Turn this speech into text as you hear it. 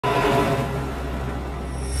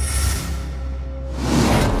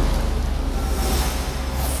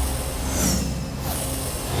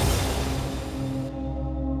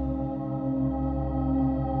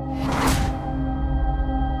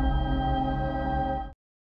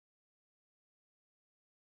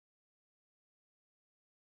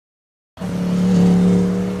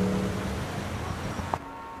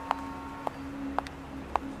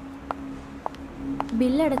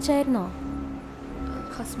ബില്ലടച്ചായിരുന്നോ?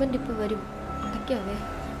 Husband ഇപ്പോൾ വരും, അടയ്ക്കാവേ.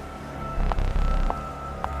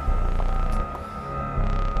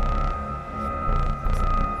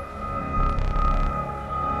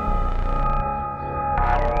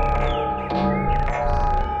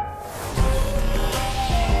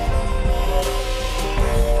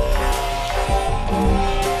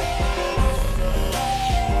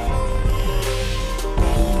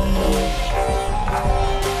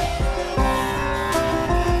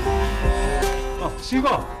 ശിവ,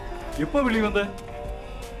 എപ്പോ വിളി വന്നേ?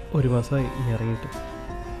 ഒരു മാസമായി നീ ഇറങ്ങിയിട്ട്.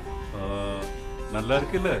 നല്ല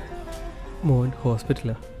ഇരിക്കില്ലേ? മോൻ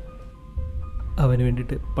ഹോസ്പിറ്റലാ. അവന്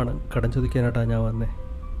വേണ്ടിയിട്ട് പണം കടം ചോദിക്കാനായിട്ടാ ഞാൻ വന്നേ.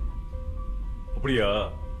 அப்படியா?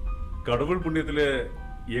 கடவுள் புண்ணியத்துல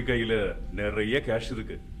என் கையில நிறைய கேஷ்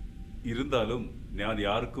இருக்கு. இருந்தாலும் ഞാൻ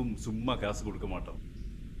ആർക്കും சும்மா കാശ് കൊടുക്ക മാട്ടോം.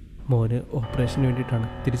 മോന് ഓപ്പറേഷന് വേണ്ടിയിട്ടാണ്.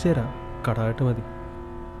 തിരിച്ചു തരാം, കടമായിട്ട് മതി.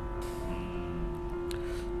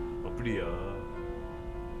 அப்படியா?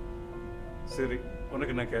 சரி,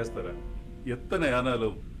 உனக்கு நான் கேஷ் தரேன். எத்தனை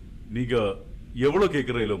ஆனாலும் நீங்க எவ்வளவு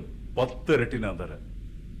கேட்கிறீலும் 10 இരട്ടി நான் தரேன்.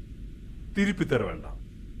 திருப்பி தர வேண்டாம்.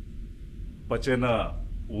 പക്ഷേനാ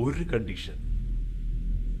ഒരു കണ്ടീഷൻ,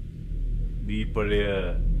 നീ പഴയ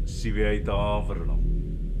ശിവയായി താൻ വരണം.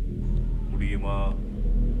 മുടിയുമാ?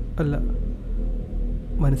 അല്ല,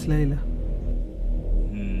 മനസ്സിലായില്ല.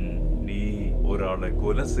 നീ ഒരാളെ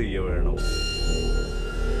കൊല ചെയ്യ വേണം.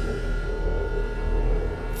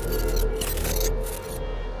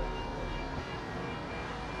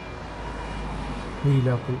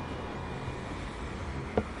 നീലാപ്പുൽ.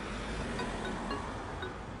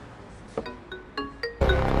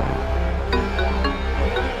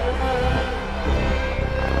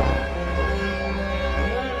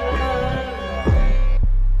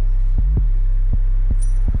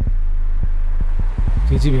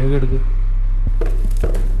 ചേച്ചി വേഗം എടുക്ക്.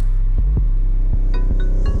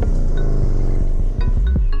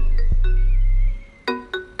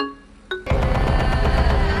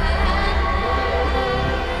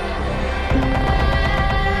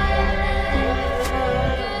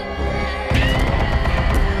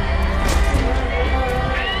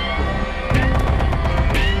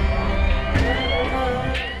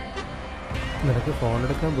 നിനക്ക് ഫോൺ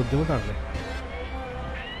എടുക്കാൻ ബുദ്ധിമുട്ടാണല്ലേ?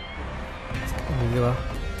 നീ വാ.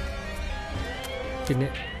 പിന്നെ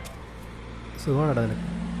സുഖമാണടാ നിനക്ക്?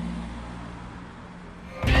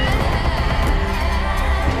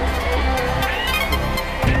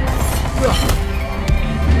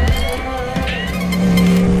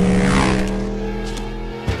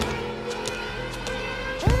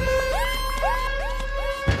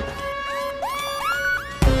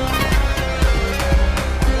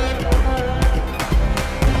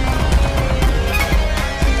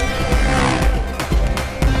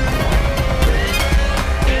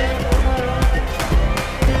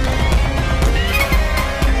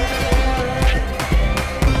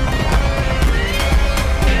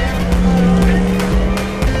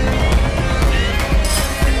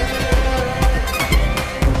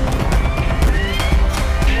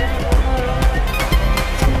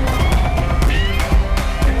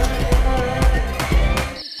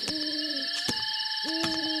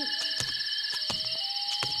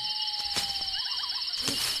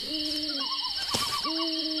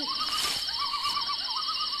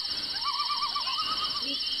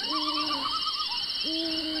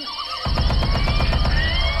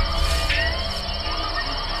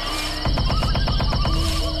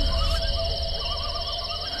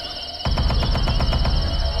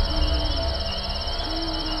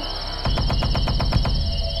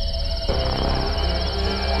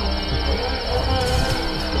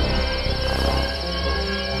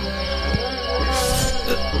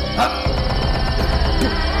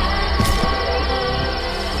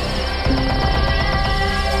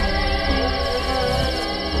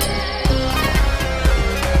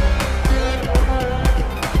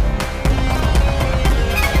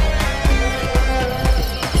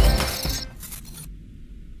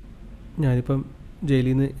 ഞാനിപ്പം ജയിലിൽ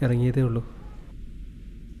നിന്ന് ഇറങ്ങിയതേ ഉള്ളൂ.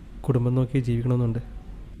 കുടുംബം നോക്കി ജീവിക്കണമെന്നുണ്ട്.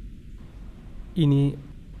 ഇനി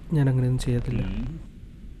ഞാൻ അങ്ങനെയൊന്നും ചെയ്യത്തില്ല.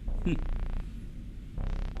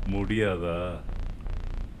 முடியாதா?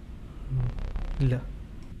 ഇല്ല.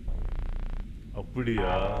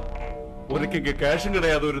 அப்படியா? உனக்கு இங்க கேஷும்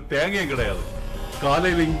கிடையாது, ஒரு தேங்காயும் கிடையாது.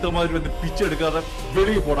 காலையில இந்த மாதிரி வந்து பிச்சை எடுக்காத,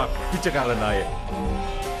 வெளியே போடா பிச்சைக்காரன் நாய.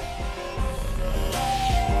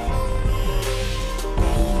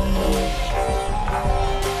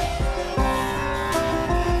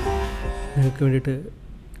 നിങ്ങൾക്ക് വേണ്ടിയിട്ട്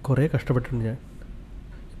കുറേ കഷ്ടപ്പെട്ടിട്ടുണ്ട് ഞാൻ.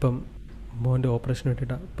 ഇപ്പം മോൻ്റെ ഓപ്പറേഷന്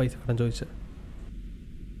വേണ്ടിയിട്ടാണ് പൈസ കടം ചോദിച്ചത്.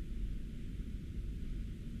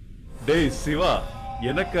 டேய் சிவா,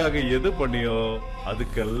 எனக்காக எது பண்ணியோ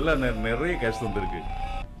அதுக்கெல்லாம் நான் நிறைய கேஷ் தந்திருக்கு.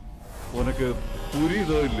 உனக்கு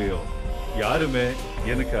புரியுதோ இல்லையோ, யாருமே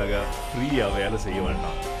எனக்காக ஃப்ரீயா வேலை செய்ய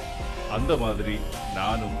வேண்டாம். அந்த மாதிரி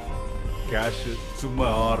நானும் கேஷ் சும்மா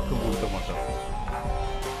யாருக்கும் கொடுக்க மாட்டேன்.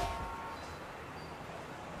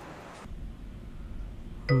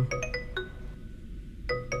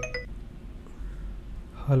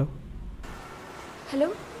 ഹലോ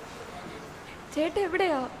ഹലോ ചേട്ടാ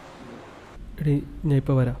എവിടെയാ? എടി ഞാൻ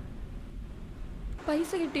ഇപ്പോൾ വരാം.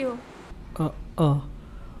 പൈസ കിട്ടിയോ? ആ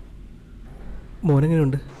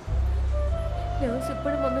മോനെങ്ങനെയുണ്ട്? നേഴ്സ്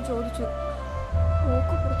ഇപ്പോഴും വന്ന് ചോദിച്ചു.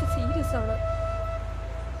 മോക്ക് കുറച്ച് സീരിയസ് ആണ്.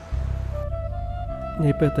 ഞാൻ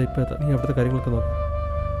ഇപ്പോൾ എത്താം. നീ അവിടുത്തെ കാര്യങ്ങളൊക്കെ നോക്കാം.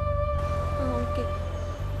 ആ ഓക്കെ.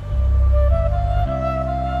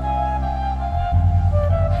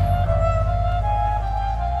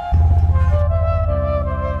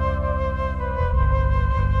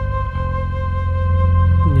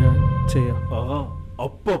 ഞാൻ ചെയ്യാം.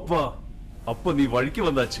 அப்ப நீ வழிக்கு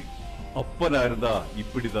வந்தாச்சு. அப்பனா இருந்தா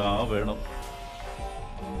இப்படிதான் வேணும்.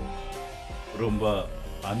 ரொம்ப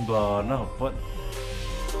அன்பான அப்பன்.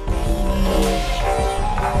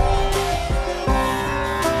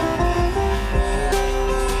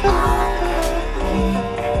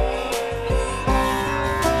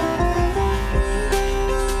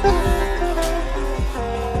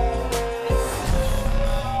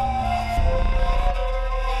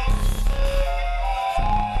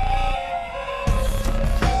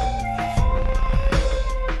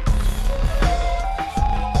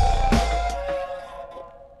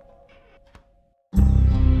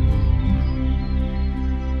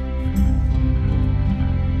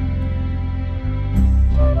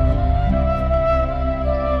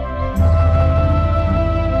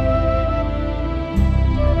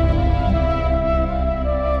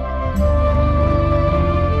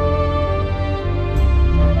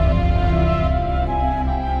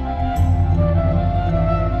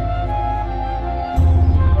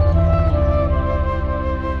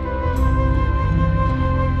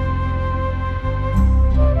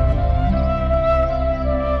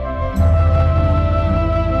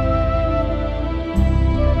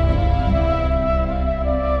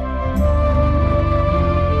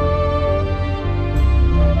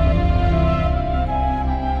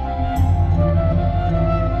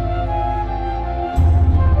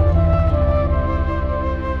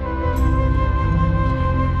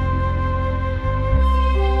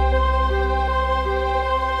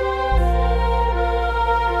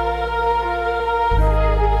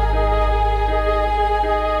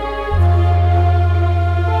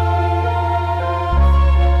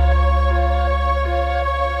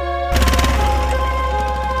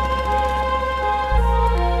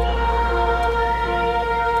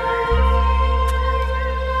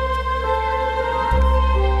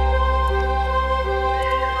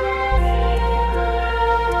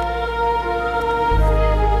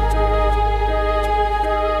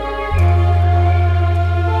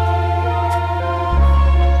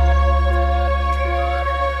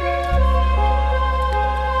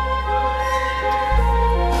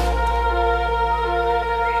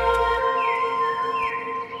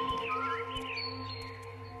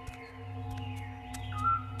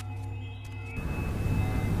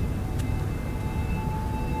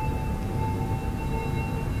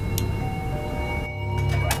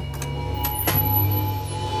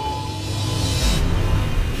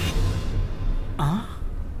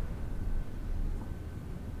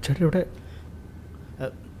 ചേട്ടാ ഇവിടെ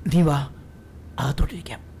നീ വാ,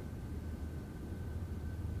 അകത്തോട്ടിരിക്കാം.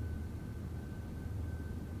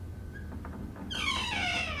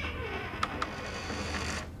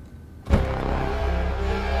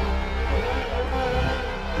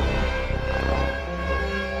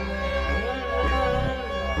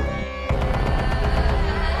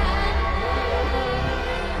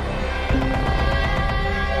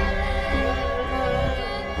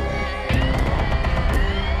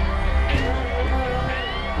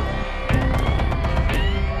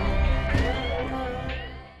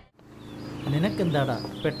 നിനക്കെന്താടാ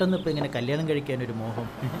പെട്ടെന്ന് ഇപ്പം ഇങ്ങനെ കല്യാണം കഴിക്കാനൊരു മോഹം?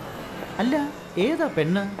 അല്ല, ഏതാ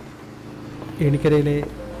പെണ്ണ്? എനിക്കറിയില്ലേ,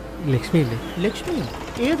 ലക്ഷ്മി ഇല്ലേ? ലക്ഷ്മി?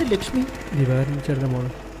 ഏത് ലക്ഷ്മി? ദിവാകരൻ ചേട്ടൻ്റെ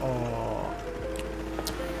മോള്. ഓ,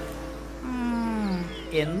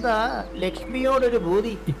 എന്താ ലക്ഷ്മിയോടൊരു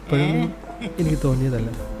ഭൂതി? ഇപ്പോഴും എനിക്ക്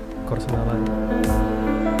തോന്നിയതല്ല, കുറച്ച് നാളായി.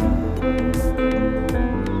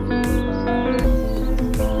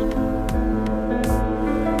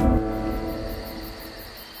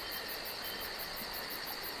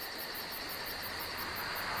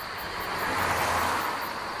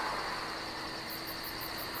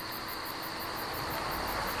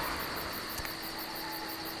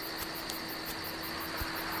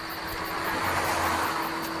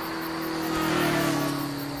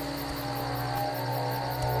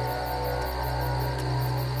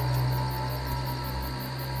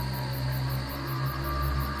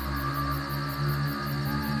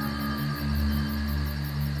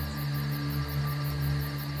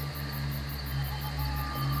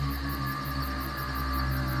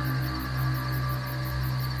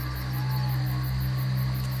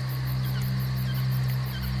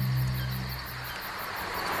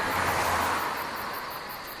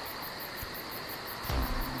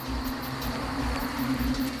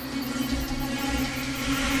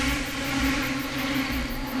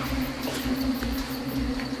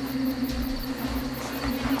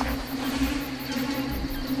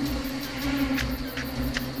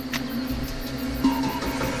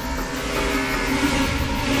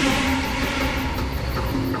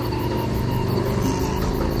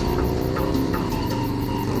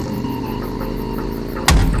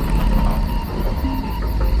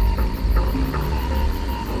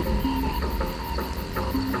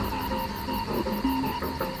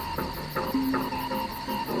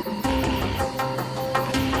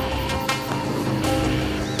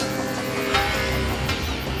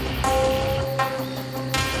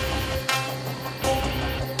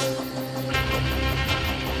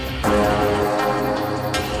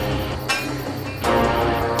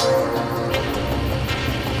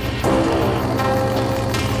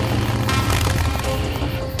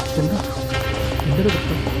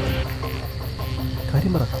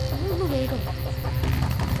 കാര്യം പറ. ഒന്ന് വേഗം.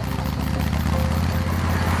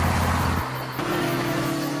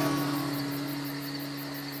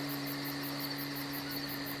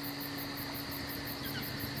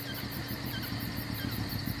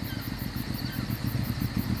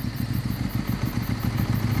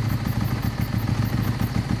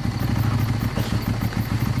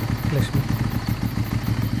 ലക്ഷ്മി,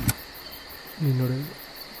 നിന്നോട്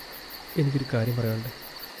എനിക്കൊരു കാര്യം പറയാനുണ്ട്.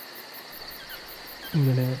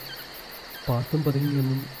 ഇങ്ങനെ പാട്ടും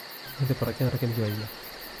പതുങ്ങിയൊന്നും എൻ്റെ പുറകെ നടക്കാൻ എനിക്ക് വയ്യ.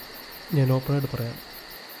 ഞാൻ ഓപ്പണായിട്ട് പറയാം,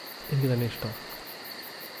 എനിക്ക് തന്നെ ഇഷ്ടമാണ്.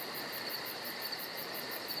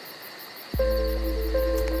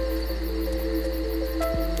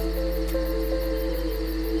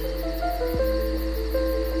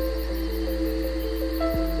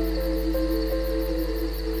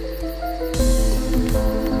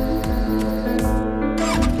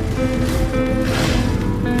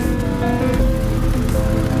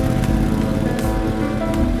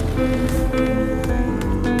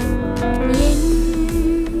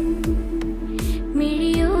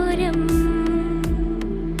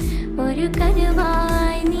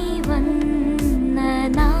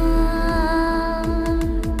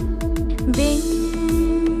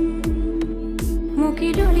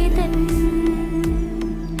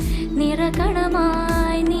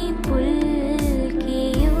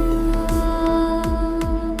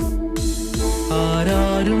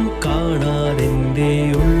 ആരാരും കാണാതെൻ്റെ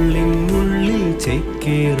ഉള്ളിനുള്ളിൽ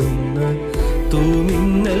ചേക്കേറുന്ന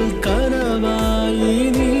തൂമിന്നൽ കനവായി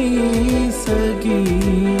നീ സഖി.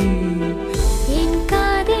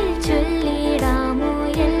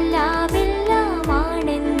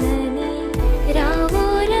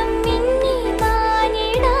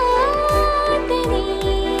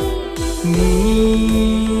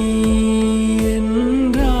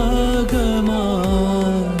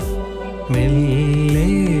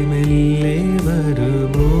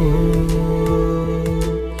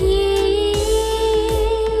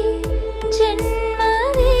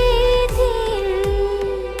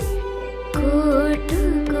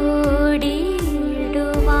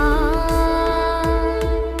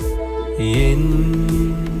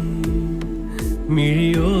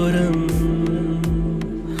 മിഴിയോരം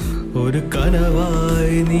ഒരു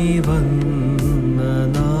കനവായി നീ വന്ന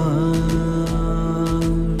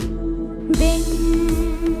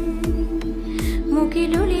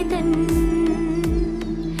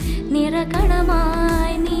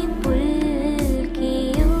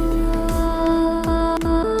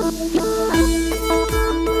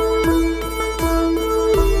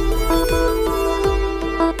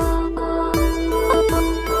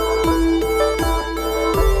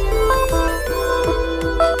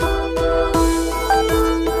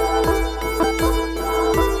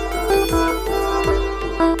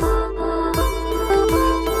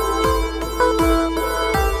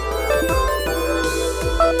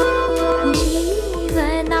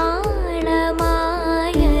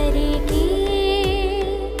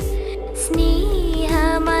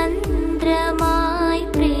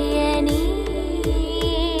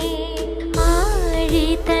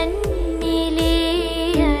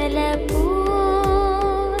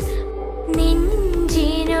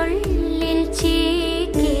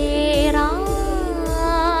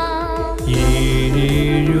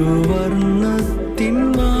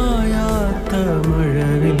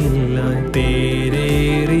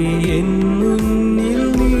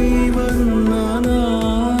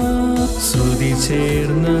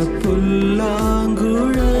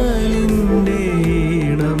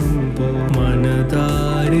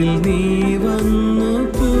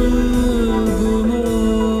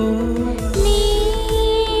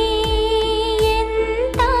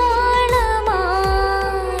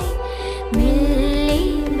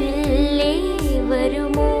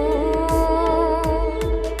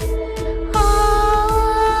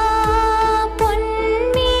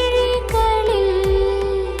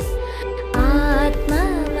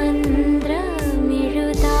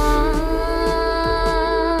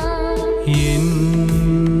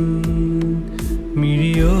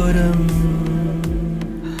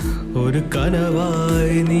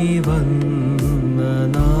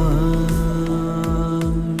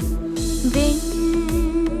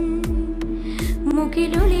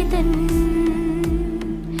മുകിലൊളിതൻ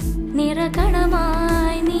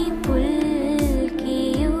നിറകണമായി നീ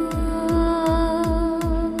പുൽകിയോ.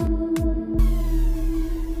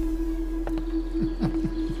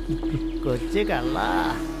 കൊച്ചു കള്ള.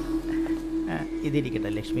 ഇതിരിക്കട്ടെ,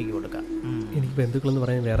 ലക്ഷ്മിക്ക് കൊടുക്കാം. എനിക്ക് ബന്ധുക്കളെന്ന്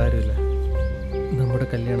പറയാൻ വേറെ ആരുമില്ല. നമ്മുടെ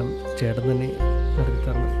കല്യാണം ചേട്ടൻ തന്നെ നടത്തി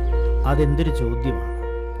തരണം. അതെന്തൊരു ചോദ്യമാണ്.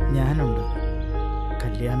 ഞാനുണ്ട്,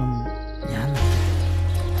 കല്യാണം ഞാൻ നടത്തി.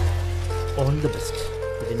 All the best.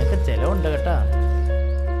 ഇതിനൊക്കെ ചിലവുണ്ട് കേട്ടാ.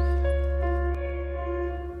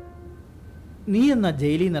 നീ എന്നാ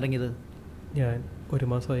ജയിലിൽ നിന്ന് ഇറങ്ങിയത്? ഞാൻ 1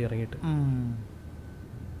 മാസമായി ഇറങ്ങിയിട്ട്.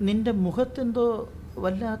 നിന്റെ മുഖത്തെന്തോ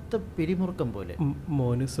വല്ലാത്ത പിരിമുറുക്കം പോലെ.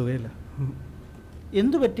 മോന് സുഖമില്ല.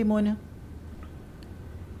 എന്തു പറ്റി മോന്?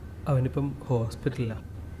 അവനിപ്പം ഹോസ്പിറ്റലിലാണ്.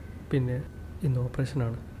 പിന്നെ ഇന്ന്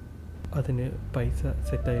ഓപ്പറേഷനാണ്. അതിന് പൈസ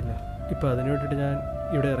സെറ്റായില്ല. ഇപ്പം അതിന് വേണ്ടിയിട്ട് ഞാൻ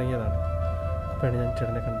ഇവിടെ ഇറങ്ങിയതാണ്. അപ്പോഴാണ് ഞാൻ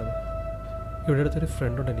ചേട്ടനെ കണ്ടത്. ഇവിടെ അടുത്തൊരു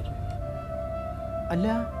ഫ്രണ്ടുണ്ട് എനിക്ക്. അല്ല,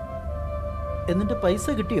 എന്നിട്ട് പൈസ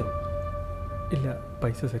കിട്ടിയോ? ഇല്ല,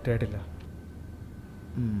 പൈസ സെറ്റായിട്ടില്ല.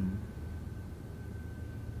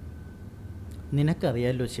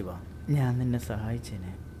 നിനക്കറിയാലോ ശിവ, ഞാൻ നിന്നെ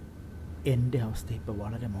സഹായിച്ചേനെ. എൻ്റെ അവസ്ഥ ഇപ്പോൾ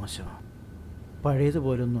വളരെ മോശമാണ്.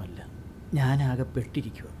 പഴയതുപോലൊന്നുമല്ല. ഞാനാകെ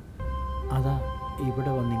പെട്ടിരിക്കുക. അതാ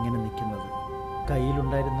ഇവിടെ വന്നിങ്ങനെ നിൽക്കുന്നത്.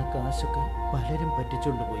 കയ്യിലുണ്ടായിരുന്ന കാശൊക്കെ പലരും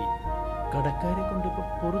പറ്റിച്ചുകൊണ്ട് പോയി. കടക്കാരെ കൊണ്ട് ഇപ്പോൾ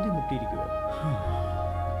പൊറുതി മുട്ടിയിരിക്കുക.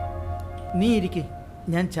 നീ ഇരിക്കേ,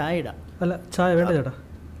 ഞാൻ ചായ ഇടാം. അല്ല, ചായ വേണ്ട ചേട്ടാ.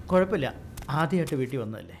 കുഴപ്പമില്ല, ആദ്യമായിട്ട് വീട്ടിൽ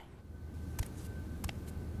വന്നതല്ലേ.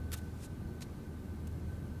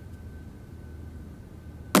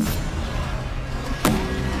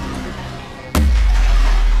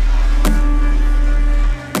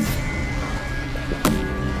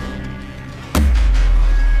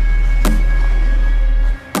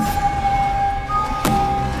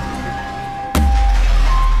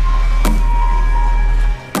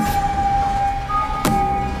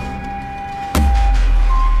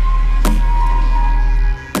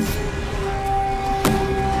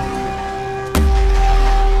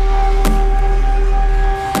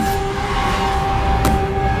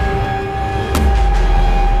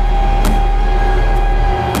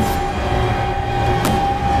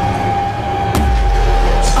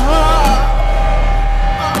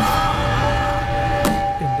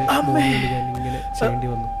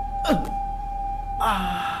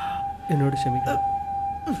 എന്നോട് ക്ഷമിക്കണം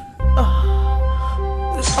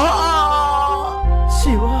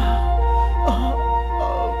ശിവ.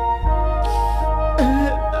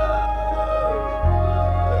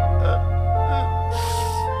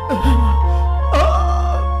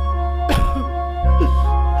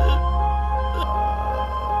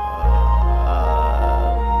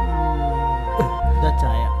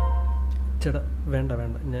 ചായ ചേട്ടാ. വേണ്ട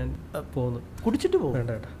വേണ്ട, ഞാൻ പോന്നു. കുടിച്ചിട്ട് പോകും.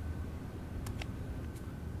 വേണ്ട ചേട്ടാ.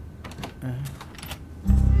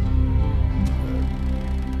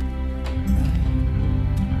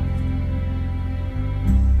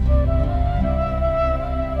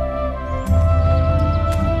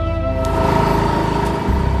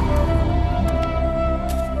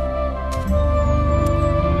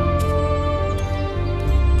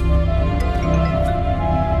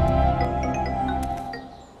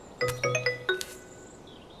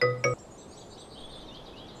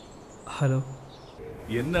 ഹലോ.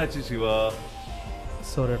 എന്നാச்சு சிவா?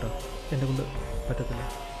 സോറി ഏട്ടാ, എന്നെ കൊണ്ട് പറ്റത്തില്ല.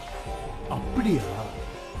 அப்படியா?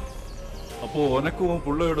 அப்போ உனக்கும்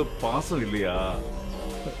புள்ளையோட பாசம் இல்லையா?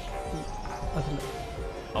 അതില്ല.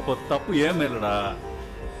 அப்போ தப்பு ஏன் மேலடா?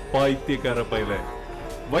 பைத்தியக்கார பையல.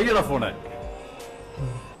 வையடா போன.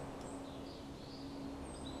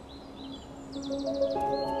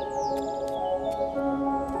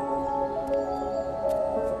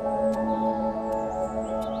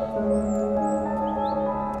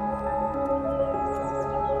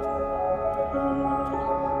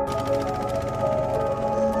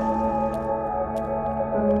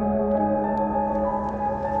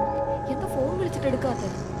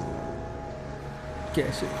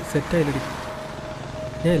 ക്യാഷ് സെറ്റായില്ലടി.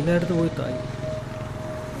 ഞാൻ എല്ലായിടത്തും പോയി തായി.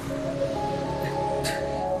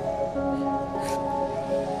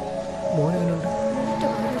 മോനെങ്ങനുണ്ട്?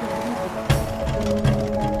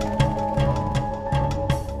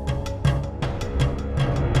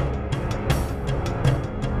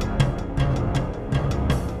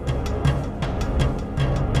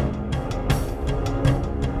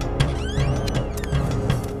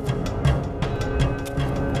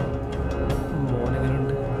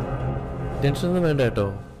 ടെൻഷനൊന്നും വേണ്ട കേട്ടോ.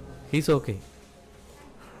 He's okay.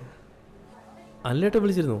 അല്ലേട്ടോ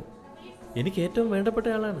വിളിച്ചിരുന്നു. എനിക്ക് ഏറ്റവും വേണ്ടപ്പെട്ട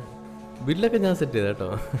ആളാണ്. ബില്ലൊക്കെ ഞാൻ സെറ്റ് ചെയ്ത കേട്ടോ.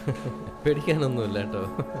 പേടിക്കാനൊന്നുമില്ല കേട്ടോ.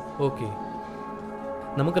 ഓക്കെ,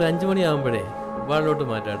 നമുക്കൊരു 5 മണിയാകുമ്പോഴേ വാളിലോട്ട്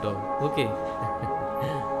മാറ്റാം കേട്ടോ. ഓക്കെ.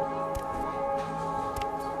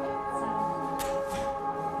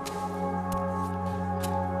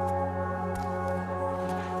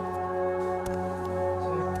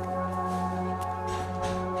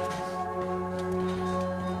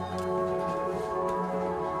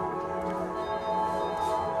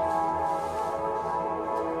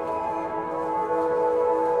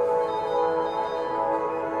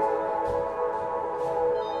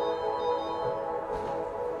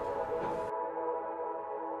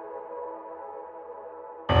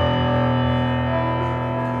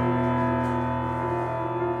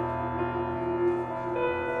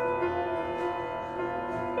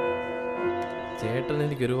 ചേട്ടൻ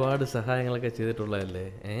എനിക്ക് ഒരുപാട് സഹായങ്ങളൊക്കെ ചെയ്തിട്ടുള്ളതല്ലേ.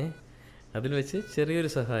 അതിൽ വെച്ച് ചെറിയൊരു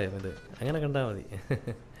സഹായം ഇത്, അങ്ങനെ കണ്ടാൽ മതി.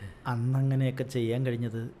 അന്നങ്ങനെയൊക്കെ ചെയ്യാൻ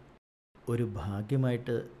കഴിഞ്ഞത് ഒരു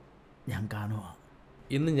ഭാഗ്യമായിട്ട് ഞാൻ കാണുക.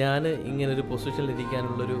 ഇന്ന് ഞാൻ ഇങ്ങനൊരു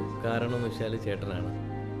പൊസിഷനിലിരിക്കാനുള്ളൊരു കാരണം എന്ന് വെച്ചാൽ ചേട്ടനാണ്.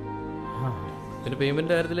 പിന്നെ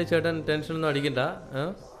പേയ്മെൻറ്റ് കാര്യത്തിൽ ചേട്ടൻ ടെൻഷനൊന്നും അടിക്കണ്ട.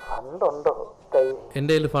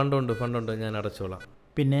 എൻ്റെ കയ്യിൽ ഫണ്ടുണ്ട്, ഞാൻ അടച്ചോളാം.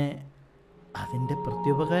 പിന്നെ അതിൻ്റെ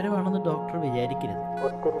പ്രത്യുപകാരമാണെന്ന് ഡോക്ടർ വിചാരിക്കരുത്.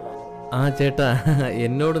 ആ ചേട്ടാ,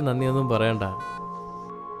 എന്നോട് നന്ദിയൊന്നും പറയണ്ട.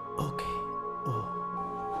 ഓക്കെ. ഓ,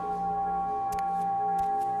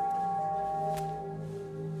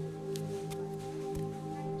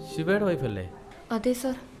 ശിവയുടെ വൈഫല്ലേ? അതെ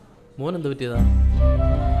സാർ. മോൻ എന്ത് പറ്റിയതാ?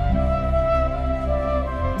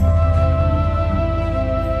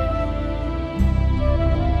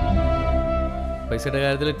 പൈസയുടെ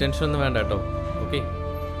കാര്യത്തിൽ ടെൻഷനൊന്നും വേണ്ട കേട്ടോ. ഓക്കെ,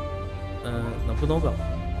 നമുക്ക് നോക്കാം.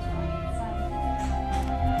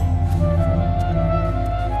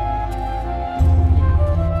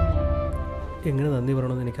 എങ്ങനെ നന്ദി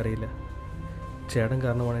പറയണമെന്ന് എനിക്കറിയില്ല. ചേട്ടൻ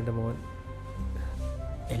കാരണമാണ് എൻ്റെ മോൻ.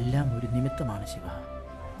 എല്ലാം ഒരു നിമിത്തമാണ് ശിവ.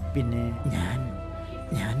 പിന്നെ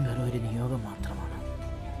ഞാൻ വെറും ഒരു നിയോഗം മാത്രമാണ്.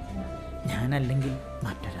 ഞാനല്ലെങ്കിൽ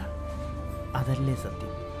മറ്റൊരാൾ. അതല്ലേ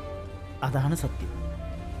സത്യം. അതാണ് സത്യം.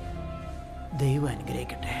 ദൈവം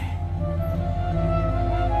അനുഗ്രഹിക്കട്ടെ.